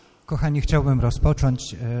Kochani, chciałbym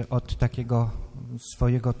rozpocząć od takiego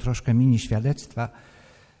swojego troszkę mini świadectwa.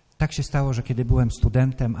 Tak się stało, że kiedy byłem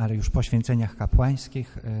studentem, ale już po święceniach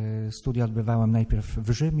kapłańskich, studia odbywałem najpierw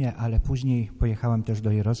w Rzymie, ale później pojechałem też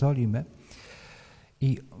do Jerozolimy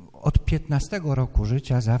i od 15 roku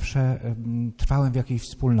życia zawsze trwałem w jakiejś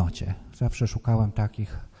wspólnocie. Zawsze szukałem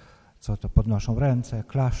takich, co to podnoszą ręce,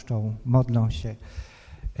 klaszczą, modlą się.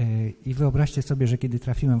 I wyobraźcie sobie, że kiedy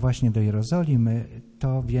trafiłem właśnie do Jerozolimy,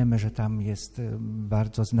 to wiemy, że tam jest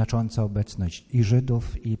bardzo znacząca obecność i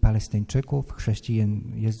Żydów, i Palestyńczyków. Chrześcijan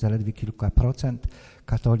jest zaledwie kilka procent,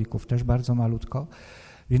 katolików też bardzo malutko,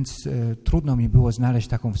 więc trudno mi było znaleźć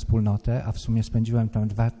taką wspólnotę, a w sumie spędziłem tam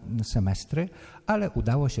 2 semestry, ale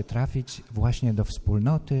udało się trafić właśnie do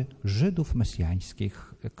wspólnoty Żydów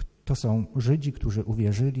mesjańskich. To są Żydzi, którzy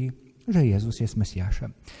uwierzyli, że Jezus jest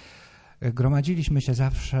Mesjaszem. Gromadziliśmy się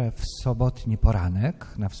zawsze w sobotni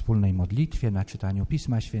poranek na wspólnej modlitwie, na czytaniu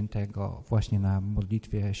Pisma Świętego, właśnie na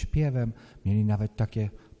modlitwie śpiewem. Mieli nawet takie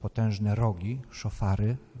potężne rogi,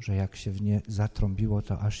 szofary, że jak się w nie zatrąbiło,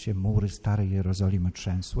 to aż się mury starej Jerozolimy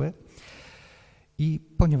trzęsły. I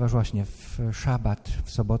ponieważ właśnie w szabat,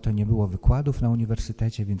 w sobotę nie było wykładów na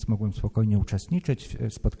uniwersytecie, więc mogłem spokojnie uczestniczyć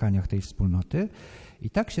w spotkaniach tej wspólnoty. I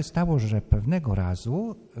tak się stało, że pewnego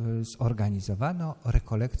razu zorganizowano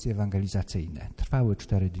rekolekcje ewangelizacyjne. Trwały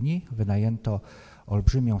 4 dni, wynajęto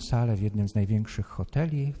olbrzymią salę w jednym z największych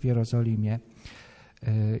hoteli w Jerozolimie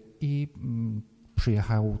i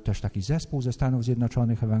przyjechał też taki zespół ze Stanów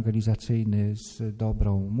Zjednoczonych ewangelizacyjny z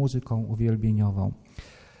dobrą muzyką uwielbieniową.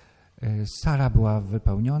 Sala była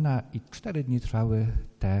wypełniona i 4 dni trwały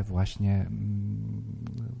te właśnie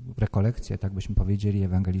rekolekcje, tak byśmy powiedzieli,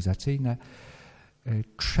 ewangelizacyjne.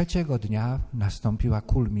 3. dnia nastąpiła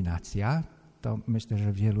kulminacja. To myślę,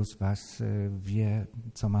 że wielu z was wie,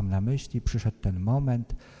 co mam na myśli. Przyszedł ten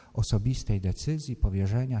moment osobistej decyzji,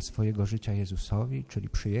 powierzenia swojego życia Jezusowi, czyli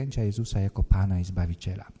przyjęcia Jezusa jako Pana i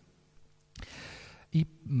Zbawiciela. I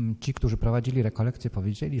ci, którzy prowadzili rekolekcję,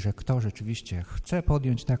 powiedzieli, że kto rzeczywiście chce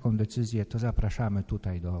podjąć taką decyzję, to zapraszamy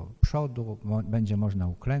tutaj do przodu, będzie można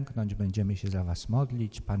uklęknąć, będziemy się za was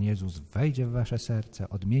modlić, Pan Jezus wejdzie w wasze serce,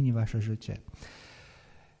 odmieni wasze życie.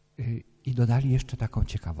 I dodali jeszcze taką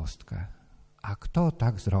ciekawostkę. A kto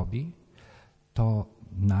tak zrobi, to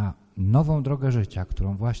na nową drogę życia,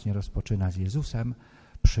 którą właśnie rozpoczyna z Jezusem,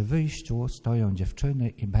 przy wyjściu stoją dziewczyny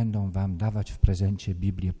i będą wam dawać w prezencie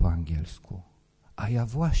Biblię po angielsku. A ja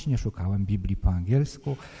właśnie szukałem Biblii po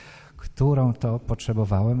angielsku, którą to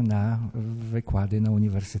potrzebowałem na wykłady na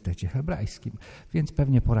Uniwersytecie Hebrajskim. Więc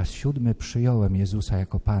pewnie po raz 7 przyjąłem Jezusa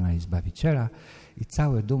jako Pana i Zbawiciela i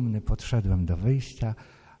cały dumny podszedłem do wyjścia,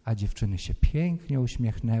 a dziewczyny się pięknie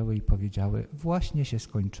uśmiechnęły i powiedziały, właśnie się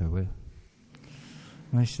skończyły.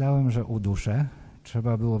 Myślałem, że uduszę.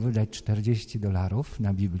 Trzeba było wydać $40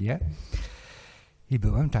 na Biblię i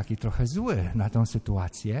byłem taki trochę zły na tą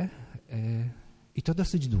sytuację i to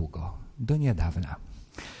dosyć długo, do niedawna.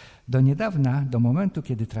 Do niedawna, do momentu,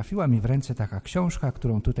 kiedy trafiła mi w ręce taka książka,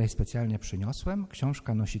 którą tutaj specjalnie przyniosłem.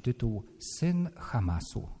 Książka nosi tytuł Syn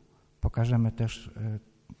Hamasu. Pokażemy też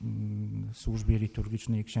służbie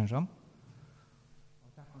liturgicznej księżom.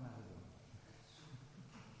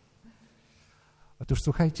 Otóż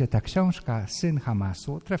słuchajcie, ta książka Syn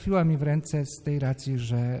Hamasu trafiła mi w ręce z tej racji,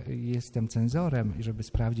 że jestem cenzorem i żeby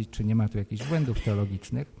sprawdzić, czy nie ma tu jakichś błędów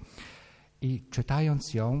teologicznych. I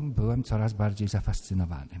czytając ją byłem coraz bardziej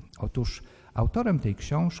zafascynowany. Otóż autorem tej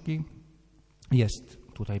książki jest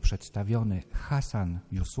tutaj przedstawiony Hasan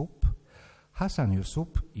Yusuf. Hasan Yusuf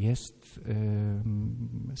jest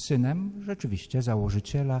synem rzeczywiście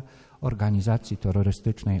założyciela organizacji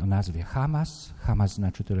terrorystycznej o nazwie Hamas. Hamas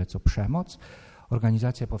znaczy tyle co przemoc.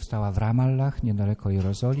 Organizacja powstała w Ramallah, niedaleko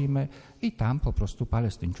Jerozolimy i tam po prostu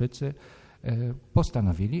Palestyńczycy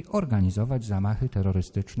postanowili organizować zamachy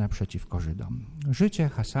terrorystyczne przeciwko Żydom. Życie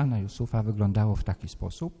Hasana Yusufa wyglądało w taki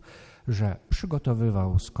sposób, że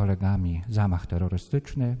przygotowywał z kolegami zamach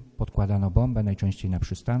terrorystyczny, podkładano bombę najczęściej na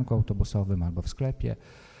przystanku autobusowym albo w sklepie.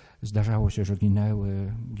 Zdarzało się, że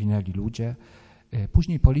ginęli ludzie.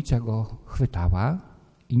 Później policja go chwytała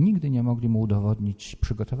i nigdy nie mogli mu udowodnić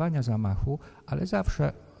przygotowania zamachu, ale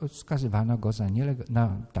zawsze skazywano go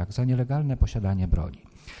za nielegalne posiadanie broni.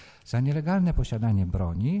 Za nielegalne posiadanie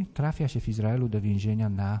broni trafia się w Izraelu do więzienia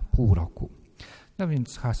na pół roku. No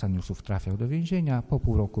więc Hasan Yusuf trafiał do więzienia, po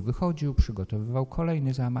pół roku wychodził, przygotowywał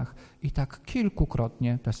kolejny zamach i tak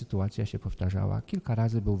kilkukrotnie ta sytuacja się powtarzała. Kilka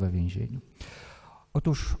razy był we więzieniu.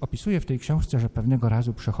 Otóż opisuje w tej książce, że pewnego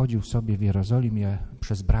razu przechodził sobie w Jerozolimie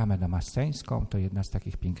przez bramę damasceńską, to jedna z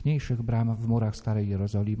takich piękniejszych bram w murach starej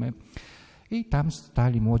Jerozolimy i tam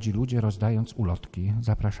stali młodzi ludzie rozdając ulotki,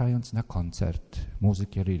 zapraszając na koncert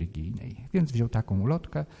muzyki religijnej. Więc wziął taką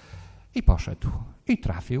ulotkę i poszedł i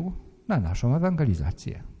trafił na naszą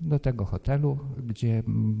ewangelizację, do tego hotelu, gdzie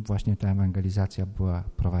właśnie ta ewangelizacja była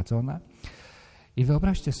prowadzona. I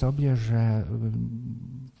wyobraźcie sobie, że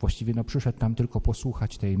właściwie przyszedł tam tylko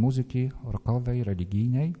posłuchać tej muzyki rockowej,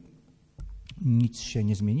 religijnej. Nic się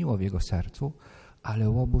nie zmieniło w jego sercu, ale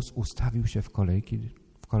łobuz ustawił się w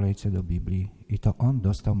kolejce do Biblii i to on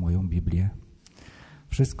dostał moją Biblię.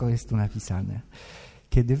 Wszystko jest tu napisane.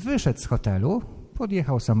 Kiedy wyszedł z hotelu,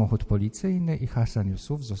 podjechał samochód policyjny i Hasan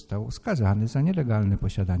Jusuf został skazany za nielegalne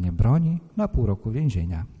posiadanie broni na pół roku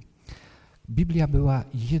więzienia. Biblia była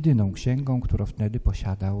jedyną księgą, którą wtedy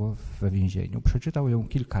posiadał w więzieniu. Przeczytał ją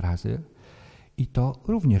kilka razy i to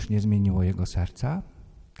również nie zmieniło jego serca,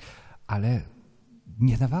 ale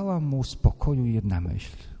nie dawała mu spokoju jedna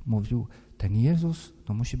myśl. Mówił, ten Jezus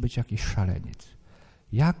to musi być jakiś szaleniec.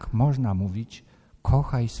 Jak można mówić,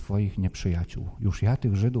 kochaj swoich nieprzyjaciół? Już ja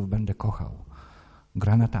tych Żydów będę kochał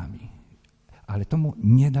granatami. Ale to mu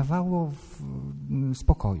nie dawało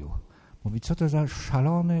spokoju. Mówi, co to za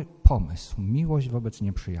szalony pomysł, miłość wobec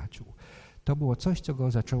nieprzyjaciół. To było coś, co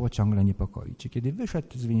go zaczęło ciągle niepokoić. I kiedy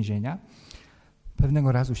wyszedł z więzienia,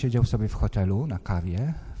 pewnego razu siedział sobie w hotelu na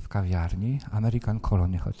kawie, w kawiarni, American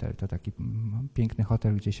Colony Hotel. To taki piękny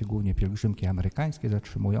hotel, gdzie się głównie pielgrzymki amerykańskie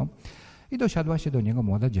zatrzymują. I dosiadła się do niego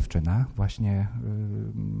młoda dziewczyna, właśnie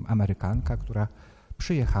Amerykanka, która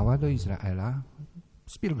przyjechała do Izraela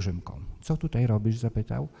z pielgrzymką. Co tutaj robisz?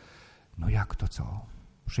 Zapytał. No jak to co?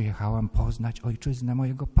 Przyjechałam poznać ojczyznę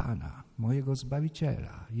mojego Pana, mojego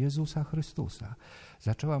Zbawiciela, Jezusa Chrystusa.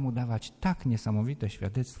 Zaczęła mu dawać tak niesamowite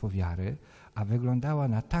świadectwo wiary, a wyglądała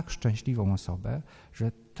na tak szczęśliwą osobę,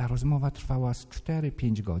 że ta rozmowa trwała z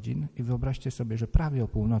 4-5 godzin i wyobraźcie sobie, że prawie o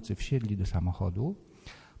północy wsiedli do samochodu,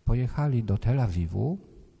 pojechali do Tel Awiwu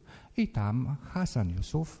i tam Hasan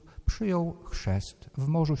Jusuf przyjął chrzest w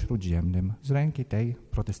Morzu Śródziemnym z ręki tej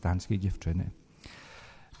protestanckiej dziewczyny.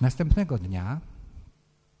 Następnego dnia,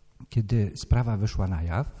 kiedy sprawa wyszła na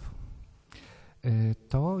jaw,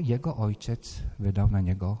 to jego ojciec wydał na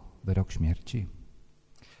niego wyrok śmierci.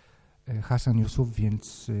 Hasan Jusuf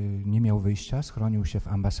więc nie miał wyjścia, schronił się w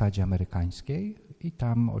ambasadzie amerykańskiej i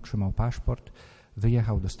tam otrzymał paszport,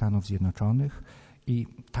 wyjechał do Stanów Zjednoczonych i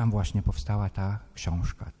tam właśnie powstała ta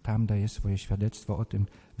książka. Tam daje swoje świadectwo o tym,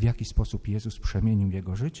 w jaki sposób Jezus przemienił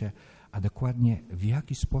jego życie, a dokładnie w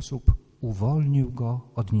jaki sposób uwolnił go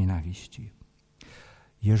od nienawiści.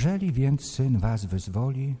 Jeżeli więc Syn was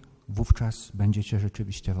wyzwoli, wówczas będziecie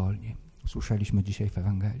rzeczywiście wolni. Usłyszeliśmy dzisiaj w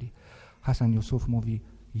Ewangelii. Hasan Jusuf mówi,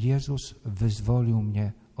 Jezus wyzwolił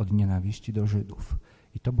mnie od nienawiści do Żydów.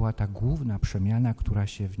 I to była ta główna przemiana, która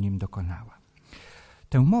się w nim dokonała.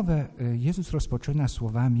 Tę mowę Jezus rozpoczyna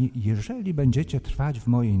słowami, jeżeli będziecie trwać w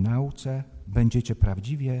mojej nauce, będziecie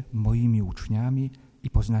prawdziwie moimi uczniami i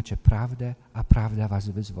poznacie prawdę, a prawda was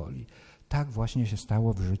wyzwoli. Tak właśnie się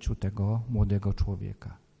stało w życiu tego młodego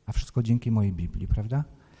człowieka. A wszystko dzięki mojej Biblii, prawda?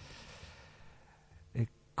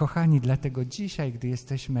 Kochani, dlatego dzisiaj, gdy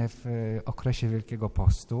jesteśmy w okresie Wielkiego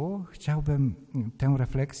Postu, chciałbym tę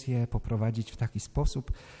refleksję poprowadzić w taki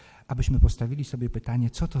sposób, abyśmy postawili sobie pytanie,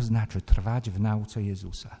 co to znaczy trwać w nauce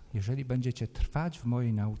Jezusa. Jeżeli będziecie trwać w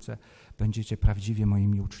mojej nauce, będziecie prawdziwie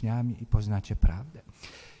moimi uczniami i poznacie prawdę.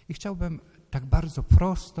 I chciałbym tak bardzo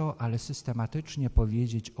prosto, ale systematycznie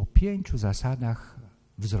powiedzieć o 5 zasadach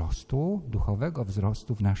wzrostu, duchowego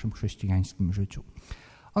wzrostu w naszym chrześcijańskim życiu.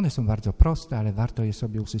 One są bardzo proste, ale warto je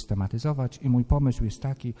sobie usystematyzować i mój pomysł jest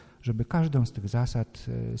taki, żeby każdą z tych zasad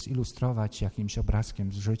zilustrować jakimś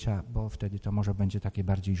obrazkiem z życia, bo wtedy to może będzie takie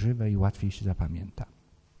bardziej żywe i łatwiej się zapamięta.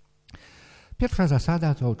 Pierwsza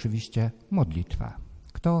zasada to oczywiście modlitwa.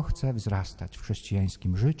 Kto chce wzrastać w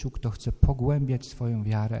chrześcijańskim życiu, kto chce pogłębiać swoją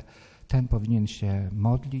wiarę, ten powinien się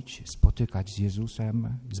modlić, spotykać z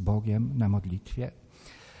Jezusem, z Bogiem na modlitwie.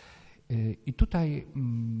 I tutaj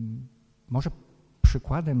może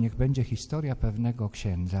przykładem niech będzie historia pewnego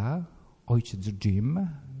księdza, ojciec Jim,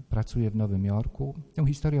 pracuje w Nowym Jorku. Tę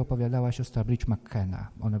historię opowiadała siostra Bridge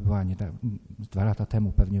McKenna. Ona była 2 lata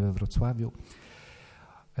temu pewnie we Wrocławiu.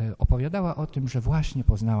 Opowiadała o tym, że właśnie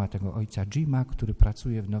poznała tego ojca Jima, który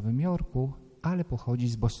pracuje w Nowym Jorku, ale pochodzi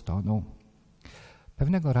z Bostonu.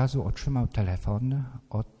 Pewnego razu otrzymał telefon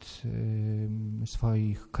od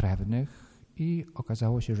swoich krewnych i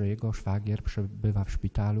okazało się, że jego szwagier przebywa w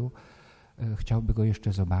szpitalu. Chciałby go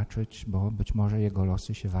jeszcze zobaczyć, bo być może jego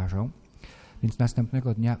losy się ważą. Więc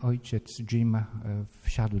następnego dnia ojciec Jim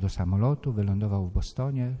wsiadł do samolotu, wylądował w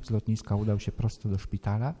Bostonie, z lotniska udał się prosto do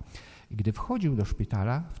szpitala i gdy wchodził do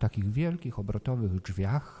szpitala, w takich wielkich, obrotowych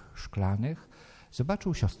drzwiach szklanych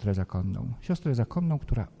zobaczył siostrę zakonną,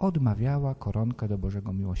 która odmawiała koronkę do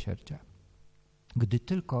Bożego Miłosierdzia. Gdy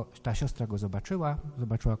tylko ta siostra go zobaczyła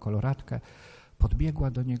koloratkę,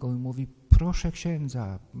 podbiegła do niego i mówi: proszę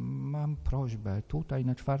księdza, mam prośbę, tutaj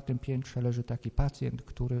na 4. piętrze leży taki pacjent,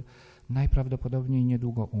 który najprawdopodobniej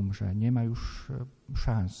niedługo umrze, nie ma już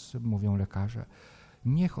szans, mówią lekarze.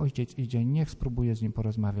 Niech ojciec idzie, niech spróbuje z nim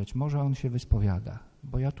porozmawiać, może on się wyspowiada,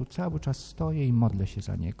 bo ja tu cały czas stoję i modlę się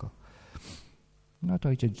za niego. No to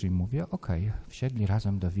ojciec Jim mówi: okej, wsiedli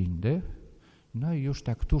razem do windy, no i już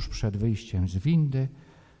tak tuż przed wyjściem z windy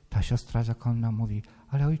ta siostra zakonna mówi: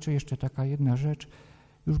 ale ojcze, jeszcze taka jedna rzecz,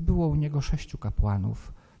 już było u niego 6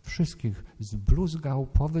 kapłanów, wszystkich zbluzgał,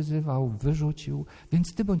 powyzywał, wyrzucił,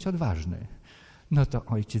 więc ty bądź odważny. No to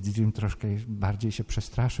ojciec Jim troszkę bardziej się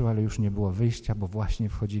przestraszył, ale już nie było wyjścia, bo właśnie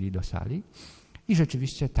wchodzili do sali. I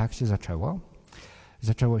rzeczywiście tak się zaczęło.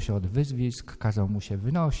 Zaczęło się od wyzwisk, kazał mu się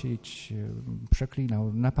wynosić,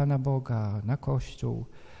 przeklinał na Pana Boga, na Kościół,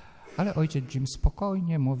 ale ojciec Jim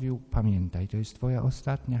spokojnie mówił: pamiętaj, to jest twoja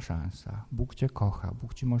ostatnia szansa. Bóg cię kocha,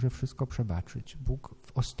 Bóg ci może wszystko przebaczyć. Bóg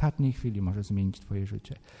w ostatniej chwili może zmienić twoje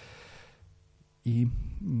życie. I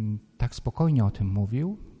tak spokojnie o tym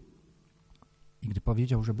mówił. I gdy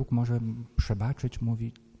powiedział, że Bóg może przebaczyć,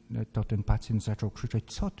 mówi, to ten pacjent zaczął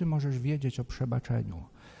krzyczeć: co ty możesz wiedzieć o przebaczeniu?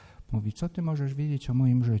 Mówi: co ty możesz wiedzieć o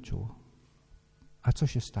moim życiu? A co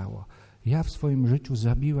się stało? Ja w swoim życiu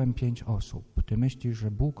zabiłem 5 osób. Ty myślisz,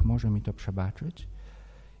 że Bóg może mi to przebaczyć?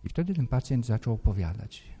 I wtedy ten pacjent zaczął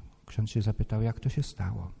opowiadać. Ksiądz się zapytał: jak to się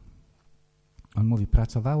stało? On mówi: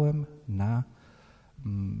 pracowałem na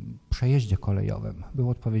przejeździe kolejowym. Był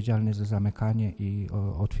odpowiedzialny za zamykanie i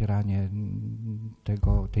otwieranie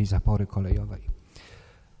tej zapory kolejowej.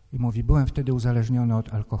 I mówi: byłem wtedy uzależniony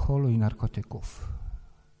od alkoholu i narkotyków.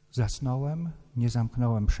 Zasnąłem, nie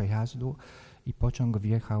zamknąłem przejazdu i pociąg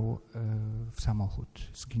wjechał w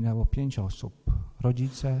samochód. Zginęło 5 osób,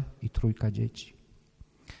 rodzice i 3 dzieci.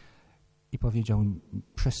 I powiedział: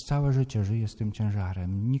 przez całe życie żyję z tym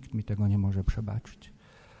ciężarem, nikt mi tego nie może przebaczyć.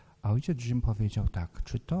 A ojciec Jim powiedział tak: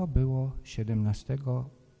 czy to było 17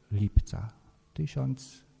 lipca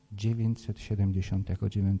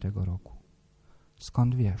 1979 roku?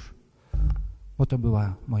 Skąd wiesz? Bo to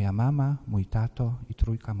była moja mama, mój tato i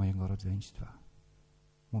 3 mojego rodzeństwa.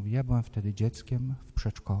 Mówi: ja byłem wtedy dzieckiem w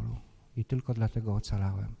przedszkolu i tylko dlatego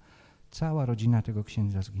ocalałem. Cała rodzina tego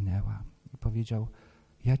księdza zginęła. I powiedział: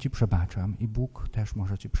 ja ci przebaczam i Bóg też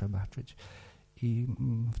może ci przebaczyć. I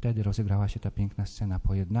wtedy rozegrała się ta piękna scena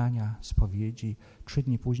pojednania, spowiedzi. 3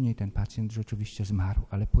 dni później ten pacjent rzeczywiście zmarł,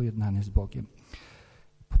 ale pojednany z Bogiem.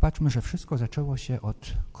 Popatrzmy, że wszystko zaczęło się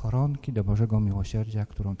od koronki do Bożego Miłosierdzia,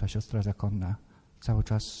 którą ta siostra zakonna cały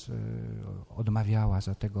czas odmawiała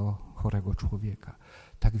za tego chorego człowieka.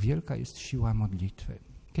 Tak wielka jest siła modlitwy.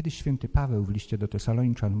 Kiedyś święty Paweł w liście do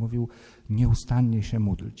Tesaloniczan mówił: nieustannie się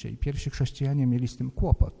módlcie. I pierwsi chrześcijanie mieli z tym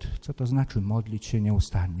kłopot. Co to znaczy modlić się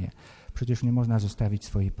nieustannie? Przecież nie można zostawić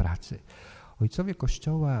swojej pracy. Ojcowie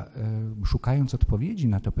Kościoła, szukając odpowiedzi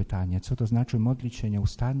na to pytanie, co to znaczy modlić się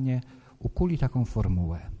nieustannie, ukuli taką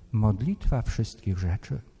formułę: modlitwa wszystkich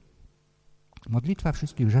rzeczy. Modlitwa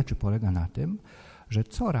wszystkich rzeczy polega na tym, że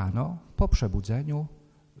co rano po przebudzeniu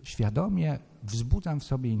świadomie wzbudzam w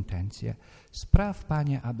sobie intencję: spraw,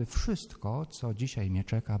 Panie, aby wszystko, co dzisiaj mnie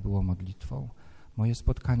czeka, było modlitwą. Moje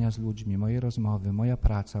spotkania z ludźmi, moje rozmowy, moja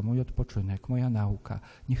praca, mój odpoczynek, moja nauka.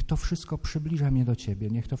 Niech to wszystko przybliża mnie do Ciebie,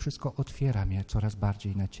 niech to wszystko otwiera mnie coraz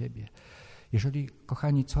bardziej na Ciebie. Jeżeli,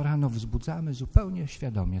 kochani, co rano wzbudzamy zupełnie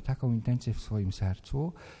świadomie taką intencję w swoim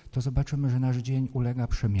sercu, to zobaczymy, że nasz dzień ulega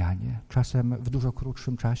przemianie. Czasem w dużo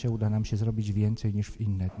krótszym czasie uda nam się zrobić więcej niż w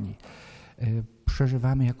inne dni.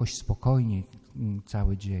 Przeżywamy jakoś spokojniej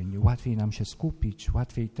cały dzień, łatwiej nam się skupić,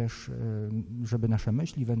 łatwiej też, żeby nasze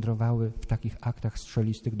myśli wędrowały w takich aktach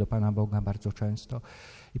strzelistych do Pana Boga bardzo często.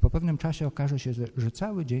 I po pewnym czasie okaże się, że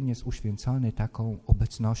cały dzień jest uświęcony taką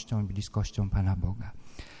obecnością i bliskością Pana Boga.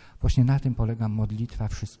 Właśnie na tym polega modlitwa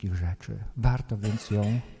wszystkich rzeczy. Warto więc ją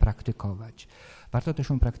praktykować. Warto też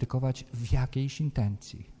ją praktykować w jakiejś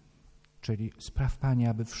intencji. Czyli spraw, Panie,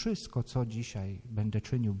 aby wszystko, co dzisiaj będę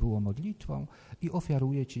czynił, było modlitwą i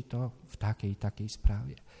ofiaruję Ci to w takiej i takiej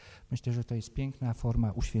sprawie. Myślę, że to jest piękna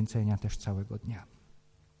forma uświęcenia też całego dnia.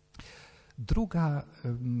 Druga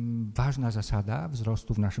ważna zasada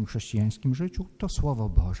wzrostu w naszym chrześcijańskim życiu to Słowo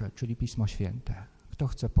Boże, czyli Pismo Święte. Kto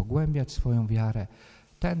chce pogłębiać swoją wiarę,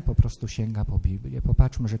 ten po prostu sięga po Biblię.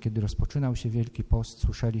 Popatrzmy, że kiedy rozpoczynał się Wielki Post,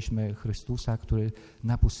 słyszeliśmy Chrystusa, który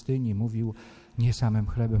na pustyni mówił: nie samym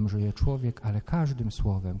chlebem żyje człowiek, ale każdym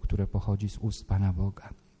słowem, które pochodzi z ust Pana Boga.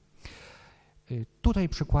 Tutaj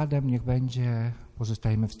przykładem niech będzie,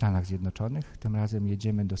 pozostajemy w Stanach Zjednoczonych, tym razem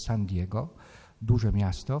jedziemy do San Diego, duże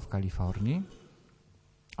miasto w Kalifornii.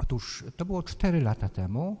 Otóż to było 4 lata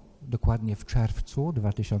temu, dokładnie w czerwcu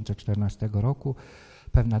 2014 roku,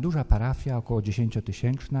 pewna duża parafia, około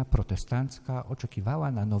 10-tysięczna, protestancka,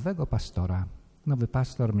 oczekiwała na nowego pastora. Nowy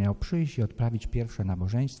pastor miał przyjść i odprawić pierwsze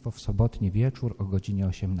nabożeństwo w sobotni wieczór o godzinie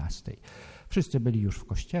 18. Wszyscy byli już w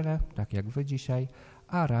kościele, tak jak wy dzisiaj,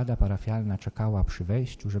 a rada parafialna czekała przy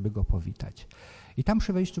wejściu, żeby go powitać. I tam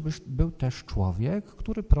przy wejściu był też człowiek,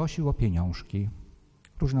 który prosił o pieniążki.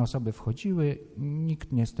 Różne osoby wchodziły,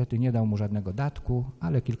 nikt niestety nie dał mu żadnego datku,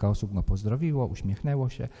 ale kilka osób go pozdrowiło, uśmiechnęło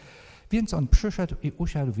się, więc on przyszedł i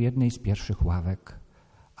usiadł w jednej z pierwszych ławek,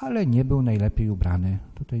 ale nie był najlepiej ubrany.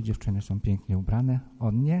 Tutaj dziewczyny są pięknie ubrane,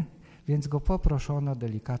 on nie, więc go poproszono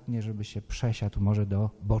delikatnie, żeby się przesiadł może do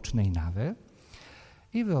bocznej nawy.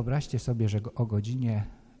 I wyobraźcie sobie, że o godzinie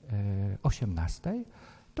 18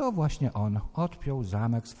 to właśnie on odpiął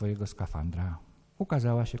zamek swojego skafandra.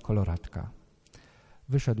 Ukazała się koloratka.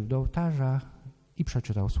 Wyszedł do ołtarza i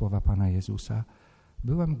przeczytał słowa Pana Jezusa.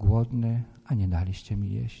 Byłem głodny, a nie daliście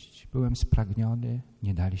mi jeść. Byłem spragniony,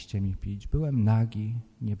 nie daliście mi pić. Byłem nagi,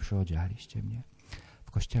 nie przyodzialiście mnie.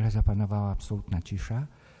 W kościele zapanowała absolutna cisza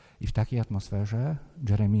i w takiej atmosferze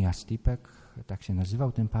Jeremiah Stipek, tak się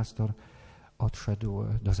nazywał ten pastor, odszedł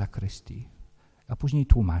do zakrystii. A później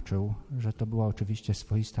tłumaczył, że to była oczywiście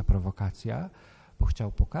swoista prowokacja, bo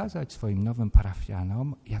chciał pokazać swoim nowym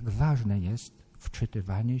parafianom, jak ważne jest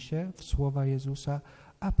wczytywanie się w słowa Jezusa,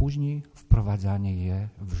 a później wprowadzanie je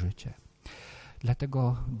w życie.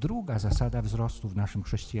 Dlatego druga zasada wzrostu w naszym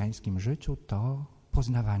chrześcijańskim życiu to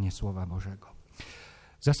poznawanie Słowa Bożego.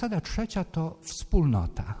 Zasada trzecia to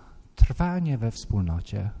wspólnota, trwanie we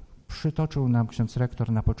wspólnocie. Przytoczył nam ksiądz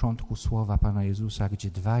rektor na początku słowa Pana Jezusa,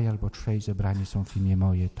 gdzie 2 albo 3 zebrani są w imię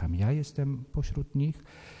moje, tam ja jestem pośród nich.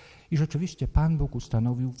 I rzeczywiście Pan Bóg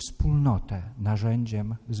ustanowił wspólnotę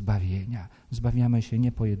narzędziem zbawienia. Zbawiamy się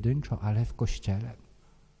nie pojedynczo, ale w Kościele.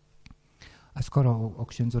 A skoro o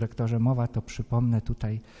księdzu rektorze mowa, to przypomnę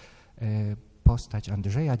tutaj postać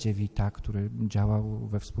Andrzeja Dziewita, który działał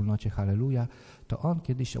we wspólnocie Halleluja, to on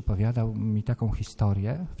kiedyś opowiadał mi taką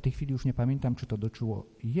historię. W tej chwili już nie pamiętam, czy to dotyczyło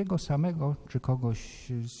jego samego, czy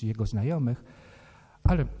kogoś z jego znajomych,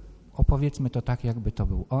 ale opowiedzmy to tak, jakby to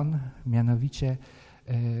był on. Mianowicie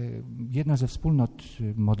jedna ze wspólnot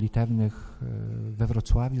modlitewnych we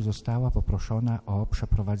Wrocławiu została poproszona o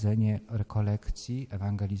przeprowadzenie rekolekcji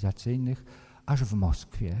ewangelizacyjnych aż w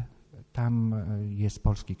Moskwie. Tam jest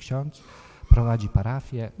polski ksiądz, prowadzi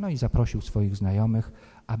parafię, no i zaprosił swoich znajomych,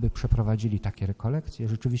 aby przeprowadzili takie rekolekcje.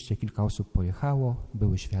 Rzeczywiście kilka osób pojechało,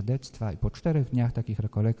 były świadectwa i po 4 dniach takich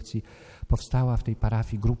rekolekcji powstała w tej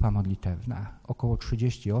parafii grupa modlitewna. Około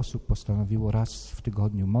 30 osób postanowiło raz w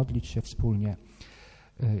tygodniu modlić się wspólnie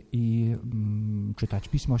i czytać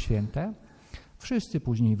Pismo Święte. Wszyscy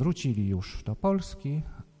później wrócili już do Polski,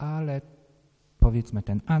 ale powiedzmy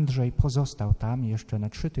ten Andrzej pozostał tam jeszcze na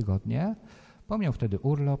 3 tygodnie, bo miał wtedy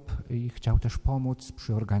urlop i chciał też pomóc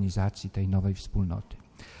przy organizacji tej nowej wspólnoty.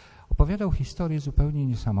 Opowiadał historię zupełnie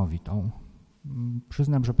niesamowitą.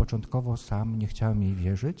 Przyznam, że początkowo sam nie chciałem jej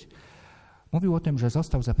wierzyć. Mówił o tym, że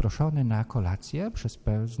został zaproszony na kolację przez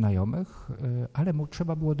znajomych, ale mu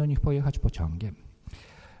trzeba było do nich pojechać pociągiem.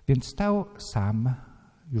 Więc stał sam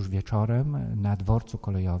już wieczorem na dworcu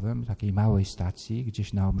kolejowym, takiej małej stacji,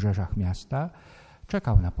 gdzieś na obrzeżach miasta.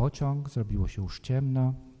 Czekał na pociąg, zrobiło się już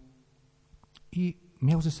ciemno i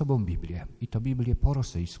miał ze sobą Biblię. I to Biblię po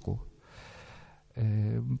rosyjsku.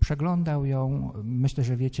 Przeglądał ją. Myślę,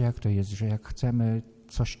 że wiecie, jak to jest, że jak chcemy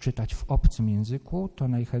coś czytać w obcym języku, to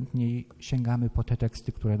najchętniej sięgamy po te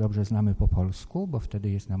teksty, które dobrze znamy po polsku, bo wtedy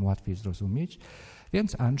jest nam łatwiej zrozumieć.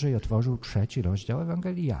 Więc Andrzej otworzył 3 rozdział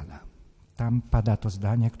Ewangelii Jana. Tam pada to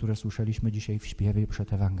zdanie, które słyszeliśmy dzisiaj w śpiewie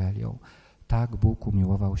przed Ewangelią. Tak Bóg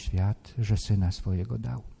umiłował świat, że Syna swojego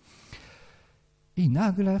dał. I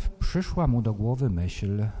nagle przyszła mu do głowy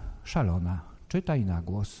myśl szalona. Czytaj na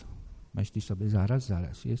głos. Myśli sobie zaraz,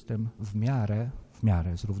 jestem w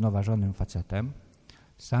miarę zrównoważonym facetem,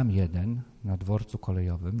 sam jeden na dworcu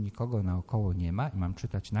kolejowym, nikogo naokoło nie ma i mam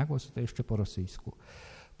czytać na głos i to jeszcze po rosyjsku.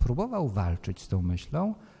 Próbował walczyć z tą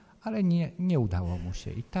myślą, ale nie udało mu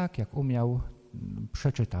się. I tak jak umiał,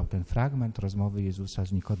 przeczytał ten fragment rozmowy Jezusa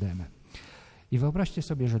z Nikodemem. I wyobraźcie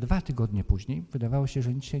sobie, że 2 tygodnie później, wydawało się,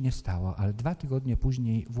 że nic się nie stało, ale 2 tygodnie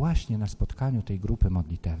później właśnie na spotkaniu tej grupy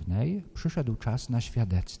modlitewnej przyszedł czas na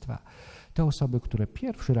świadectwa. Te osoby, które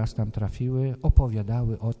pierwszy raz tam trafiły,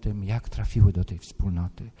 opowiadały o tym, jak trafiły do tej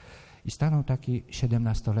wspólnoty. I stanął taki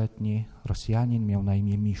 17-letni Rosjanin, miał na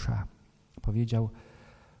imię Misza. Powiedział: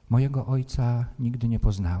 mojego ojca nigdy nie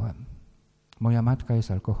poznałem. Moja matka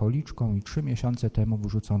jest alkoholiczką i 3 miesiące temu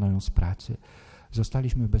wyrzucono ją z pracy.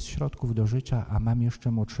 Zostaliśmy bez środków do życia, a mam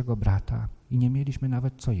jeszcze młodszego brata i nie mieliśmy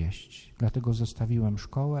nawet co jeść. Dlatego zostawiłem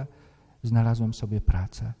szkołę, znalazłem sobie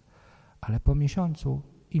pracę. Ale po miesiącu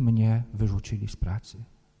i mnie wyrzucili z pracy.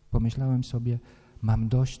 Pomyślałem sobie, mam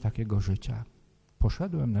dość takiego życia.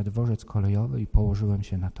 Poszedłem na dworzec kolejowy i położyłem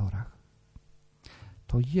się na torach.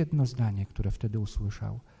 To jedno zdanie, które wtedy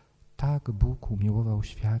usłyszał. Tak Bóg umiłował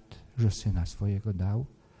świat, że Syna swojego dał.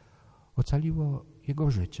 Ocaliło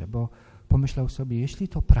jego życie, bo pomyślał sobie, jeśli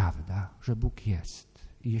to prawda, że Bóg jest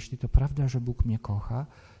i jeśli to prawda, że Bóg mnie kocha,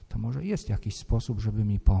 to może jest jakiś sposób, żeby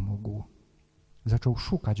mi pomógł. Zaczął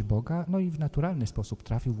szukać Boga, no i w naturalny sposób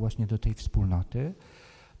trafił właśnie do tej wspólnoty,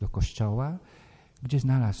 do kościoła, gdzie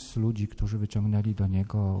znalazł ludzi, którzy wyciągnęli do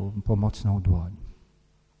niego pomocną dłoń.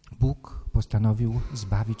 Bóg postanowił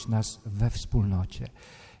zbawić nas we wspólnocie.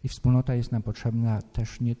 I wspólnota jest nam potrzebna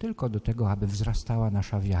też nie tylko do tego, aby wzrastała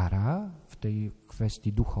nasza wiara w tej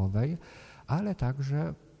kwestii duchowej, ale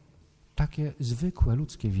także takie zwykłe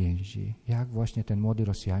ludzkie więzi, jak właśnie ten młody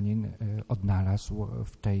Rosjanin odnalazł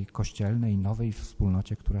w tej kościelnej, nowej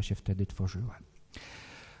wspólnocie, która się wtedy tworzyła.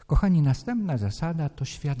 Kochani, następna zasada to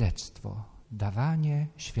świadectwo, dawanie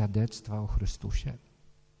świadectwa o Chrystusie.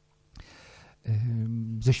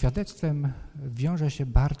 Ze świadectwem wiąże się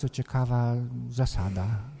bardzo ciekawa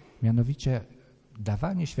zasada, mianowicie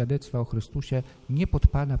dawanie świadectwa o Chrystusie nie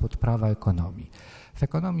podpada pod prawa ekonomii. W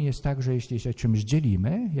ekonomii jest tak, że jeśli się czymś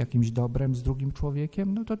dzielimy, jakimś dobrem z drugim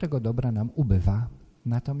człowiekiem, no to tego dobra nam ubywa.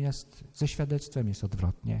 Natomiast ze świadectwem jest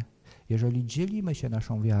odwrotnie. Jeżeli dzielimy się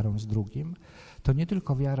naszą wiarą z drugim, to nie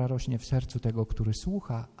tylko wiara rośnie w sercu tego, który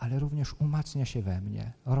słucha, ale również umacnia się we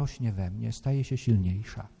mnie, rośnie we mnie, staje się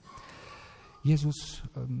silniejsza. Jezus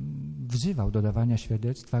wzywał do dawania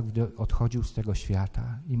świadectwa, gdy odchodził z tego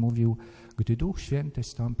świata i mówił, gdy Duch Święty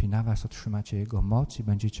stąpi na was, otrzymacie Jego moc i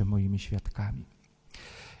będziecie moimi świadkami.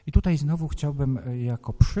 I tutaj znowu chciałbym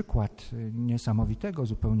jako przykład niesamowitego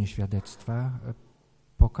zupełnie świadectwa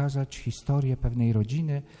pokazać historię pewnej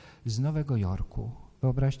rodziny z Nowego Jorku.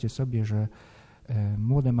 Wyobraźcie sobie, że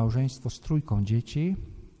młode małżeństwo z 3 dzieci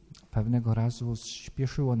pewnego razu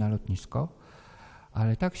śpieszyło na lotnisko,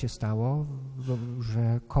 ale tak się stało,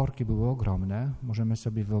 że korki były ogromne. Możemy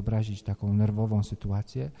sobie wyobrazić taką nerwową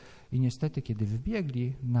sytuację i niestety, kiedy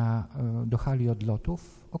wbiegli do hali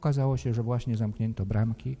odlotów, okazało się, że właśnie zamknięto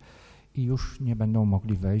bramki i już nie będą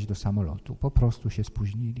mogli wejść do samolotu. Po prostu się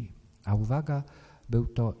spóźnili. A uwaga, był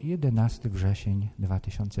to 11 wrzesień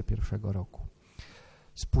 2001 roku.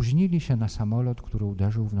 Spóźnili się na samolot, który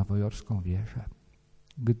uderzył w nowojorską wieżę.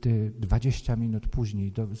 Gdy 20 minut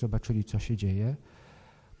później zobaczyli, co się dzieje,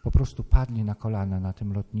 po prostu padli na kolana na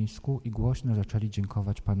tym lotnisku i głośno zaczęli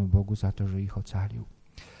dziękować Panu Bogu za to, że ich ocalił.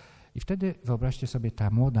 I wtedy, wyobraźcie sobie, ta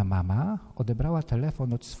młoda mama odebrała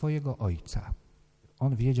telefon od swojego ojca.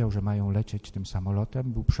 On wiedział, że mają lecieć tym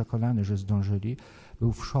samolotem, był przekonany, że zdążyli,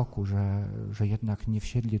 był w szoku, że jednak nie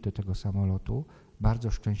wsiedli do tego samolotu,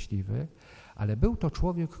 bardzo szczęśliwy, ale był to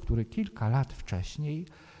człowiek, który kilka lat wcześniej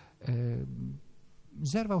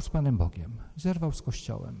zerwał z Panem Bogiem, zerwał z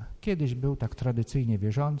Kościołem. Kiedyś był tak tradycyjnie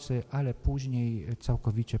wierzący, ale później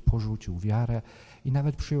całkowicie porzucił wiarę i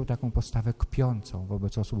nawet przyjął taką postawę kpiącą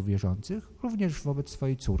wobec osób wierzących, również wobec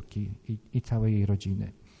swojej córki i całej jej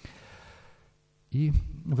rodziny. I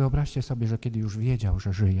wyobraźcie sobie, że kiedy już wiedział,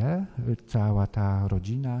 że żyje, cała ta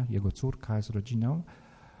rodzina, jego córka z rodziną,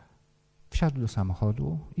 wsiadł do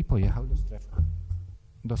samochodu i pojechał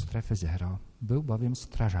do strefy zero. Był bowiem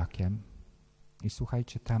strażakiem. I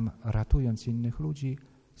słuchajcie, tam ratując innych ludzi,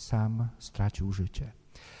 sam stracił życie.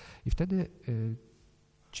 I wtedy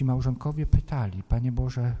ci małżonkowie pytali, Panie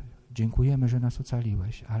Boże, dziękujemy, że nas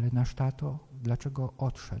ocaliłeś, ale nasz tato dlaczego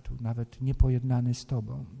odszedł, nawet niepojednany z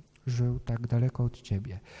Tobą, żył tak daleko od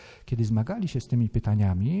Ciebie. Kiedy zmagali się z tymi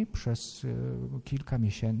pytaniami przez kilka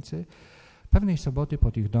miesięcy, pewnej soboty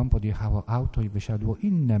pod ich dom podjechało auto i wysiadło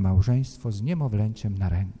inne małżeństwo z niemowlęciem na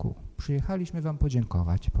ręku. Przyjechaliśmy Wam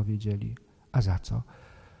podziękować, powiedzieli. A za co?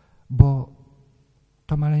 Bo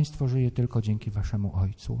to maleństwo żyje tylko dzięki Waszemu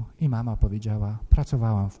ojcu. I mama powiedziała,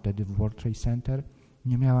 pracowałam wtedy w World Trade Center,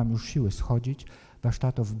 nie miałam już siły schodzić, wasz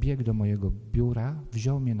tato wbiegł do mojego biura,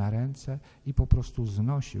 wziął mnie na ręce i po prostu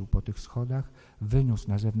znosił po tych schodach, wyniósł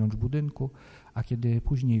na zewnątrz budynku, a kiedy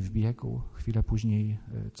później wbiegł, chwilę później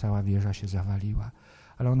cała wieża się zawaliła.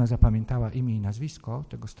 Ale ona zapamiętała imię i nazwisko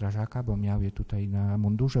tego strażaka, bo miał je tutaj na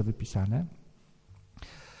mundurze wypisane.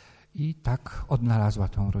 I tak odnalazła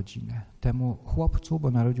tą rodzinę. Temu chłopcu,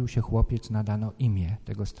 bo narodził się chłopiec, nadano imię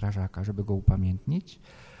tego strażaka, żeby go upamiętnić,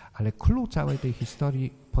 Ale clue całej tej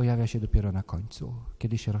historii pojawia się dopiero na końcu.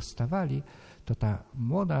 Kiedy się rozstawali, to ta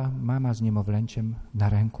młoda mama z niemowlęciem na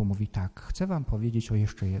ręku mówi tak: chcę wam powiedzieć o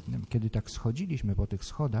jeszcze jednym. Kiedy tak schodziliśmy po tych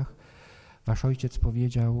schodach, wasz ojciec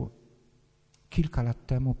powiedział: kilka lat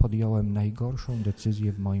temu podjąłem najgorszą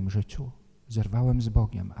decyzję w moim życiu. Zerwałem z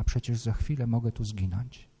Bogiem, a przecież za chwilę mogę tu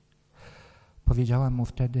zginąć. Powiedziałam mu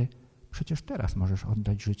wtedy: przecież teraz możesz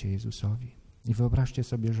oddać życie Jezusowi. I wyobraźcie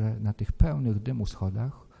sobie, że na tych pełnych dymu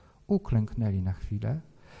schodach uklęknęli na chwilę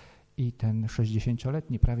i ten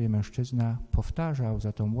 60-letni prawie mężczyzna powtarzał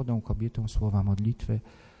za tą młodą kobietą słowa modlitwy: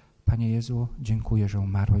 Panie Jezu, dziękuję, że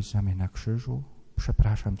umarłeś za mnie na krzyżu,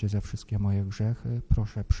 przepraszam Cię za wszystkie moje grzechy,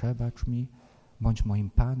 proszę przebacz mi, bądź moim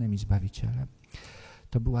Panem i Zbawicielem.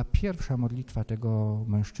 To była pierwsza modlitwa tego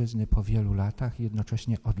mężczyzny po wielu latach i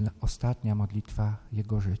jednocześnie ostatnia modlitwa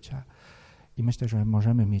jego życia. I myślę, że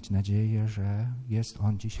możemy mieć nadzieję, że jest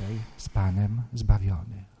on dzisiaj z Panem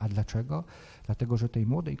zbawiony. A dlaczego? Dlatego, że tej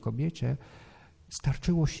młodej kobiecie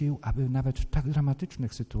starczyło sił, aby nawet w tak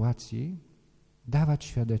dramatycznych sytuacji dawać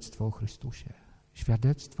świadectwo o Chrystusie,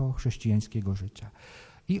 świadectwo chrześcijańskiego życia.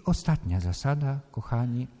 I ostatnia zasada,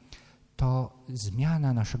 kochani, to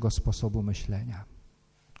zmiana naszego sposobu myślenia.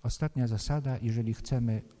 Ostatnia zasada, jeżeli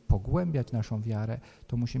chcemy pogłębiać naszą wiarę,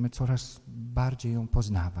 to musimy coraz bardziej ją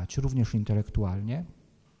poznawać, również intelektualnie.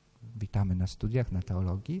 Witamy na studiach, na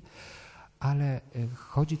teologii, ale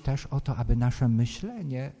chodzi też o to, aby nasze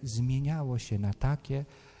myślenie zmieniało się na takie,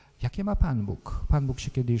 jakie ma Pan Bóg. Pan Bóg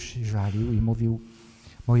się kiedyś żalił i mówił: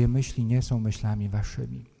 moje myśli nie są myślami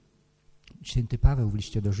waszymi. Święty Paweł w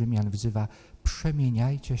liście do Rzymian wzywa: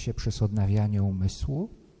 przemieniajcie się przez odnawianie umysłu.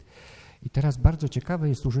 I teraz bardzo ciekawe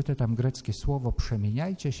jest użyte tam greckie słowo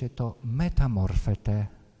przemieniajcie się, to metamorfete.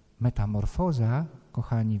 Metamorfoza,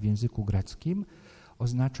 kochani, w języku greckim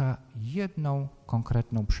oznacza jedną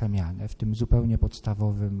konkretną przemianę w tym zupełnie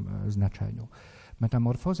podstawowym znaczeniu.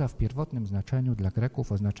 Metamorfoza w pierwotnym znaczeniu dla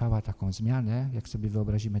Greków oznaczała taką zmianę, jak sobie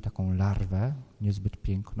wyobrazimy taką larwę, niezbyt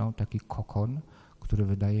piękną, taki kokon, który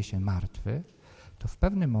wydaje się martwy, to w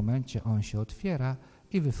pewnym momencie on się otwiera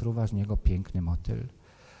i wyfruwa z niego piękny motyl.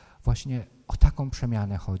 Właśnie o taką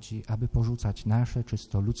przemianę chodzi, aby porzucać nasze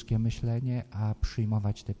czysto ludzkie myślenie, a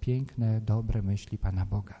przyjmować te piękne, dobre myśli Pana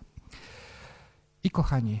Boga. I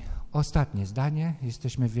kochani, ostatnie zdanie.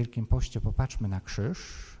 Jesteśmy w Wielkim Poście, popatrzmy na krzyż.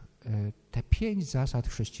 Te 5 zasad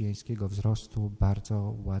chrześcijańskiego wzrostu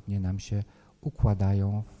bardzo ładnie nam się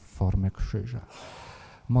układają w formę krzyża.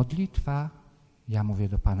 Modlitwa, ja mówię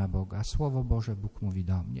do Pana Boga, Słowo Boże, Bóg mówi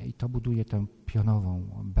do mnie i to buduje tę pionową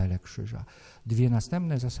belę krzyża. 2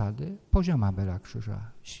 następne zasady, pozioma bela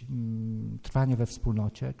krzyża. Trwanie we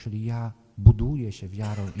wspólnocie, czyli ja buduję się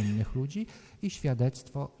wiarą innych ludzi i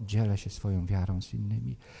świadectwo, dzielę się swoją wiarą z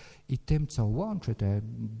innymi. I tym, co łączy te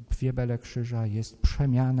 2 bele krzyża, jest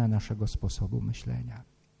przemiana naszego sposobu myślenia.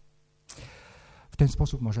 W ten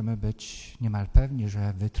sposób możemy być niemal pewni,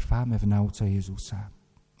 że wytrwamy w nauce Jezusa.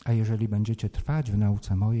 A jeżeli będziecie trwać w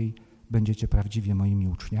nauce mojej, będziecie prawdziwie moimi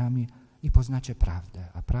uczniami i poznacie prawdę,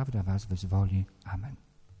 a prawda was wyzwoli. Amen.